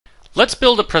Let's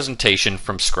build a presentation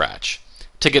from scratch.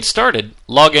 To get started,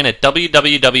 log in at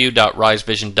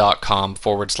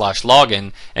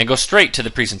www.risevision.com/login and go straight to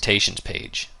the presentations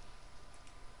page.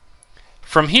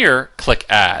 From here, click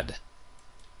Add.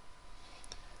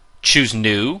 Choose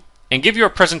New and give your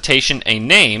presentation a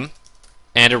name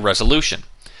and a resolution.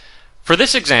 For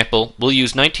this example, we'll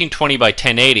use 1920 by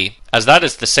 1080 as that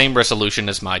is the same resolution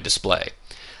as my display.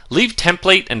 Leave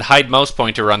template and hide mouse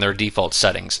pointer on their default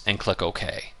settings and click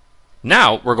OK.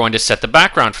 Now we're going to set the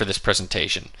background for this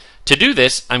presentation. To do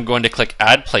this, I'm going to click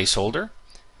Add Placeholder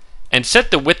and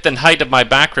set the width and height of my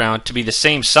background to be the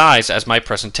same size as my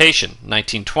presentation,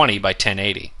 1920 by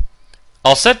 1080.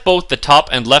 I'll set both the top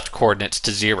and left coordinates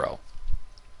to 0.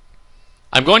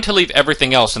 I'm going to leave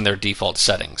everything else in their default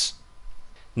settings.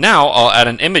 Now I'll add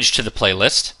an image to the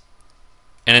playlist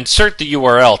and insert the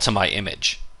URL to my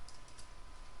image.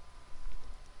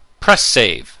 Press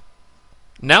Save.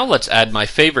 Now let's add my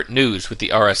favorite news with the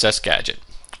RSS gadget.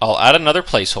 I'll add another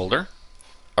placeholder,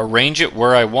 arrange it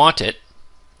where I want it,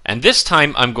 and this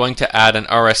time I'm going to add an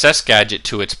RSS gadget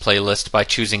to its playlist by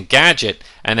choosing Gadget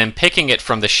and then picking it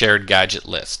from the shared gadget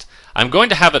list. I'm going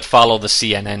to have it follow the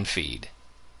CNN feed.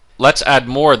 Let's add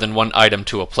more than one item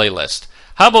to a playlist.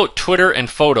 How about Twitter and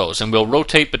photos, and we'll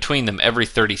rotate between them every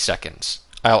 30 seconds.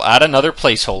 I'll add another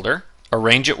placeholder,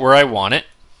 arrange it where I want it,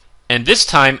 and this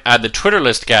time add the Twitter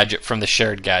list gadget from the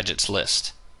shared gadgets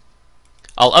list.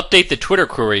 I'll update the Twitter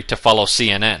query to follow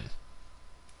CNN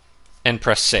and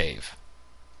press Save.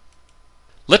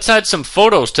 Let's add some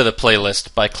photos to the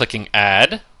playlist by clicking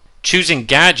Add, choosing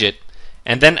Gadget,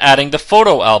 and then adding the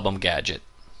Photo Album gadget.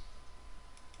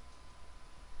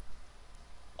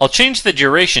 I'll change the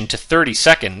duration to 30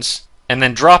 seconds and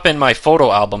then drop in my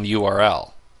photo album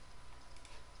URL.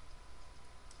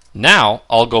 Now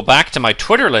I'll go back to my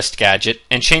Twitter list gadget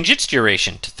and change its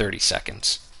duration to 30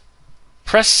 seconds.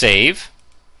 Press Save,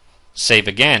 save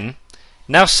again.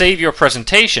 Now save your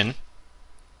presentation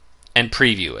and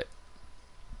preview it.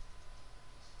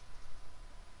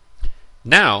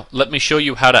 Now let me show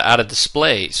you how to add a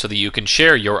display so that you can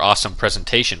share your awesome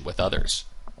presentation with others.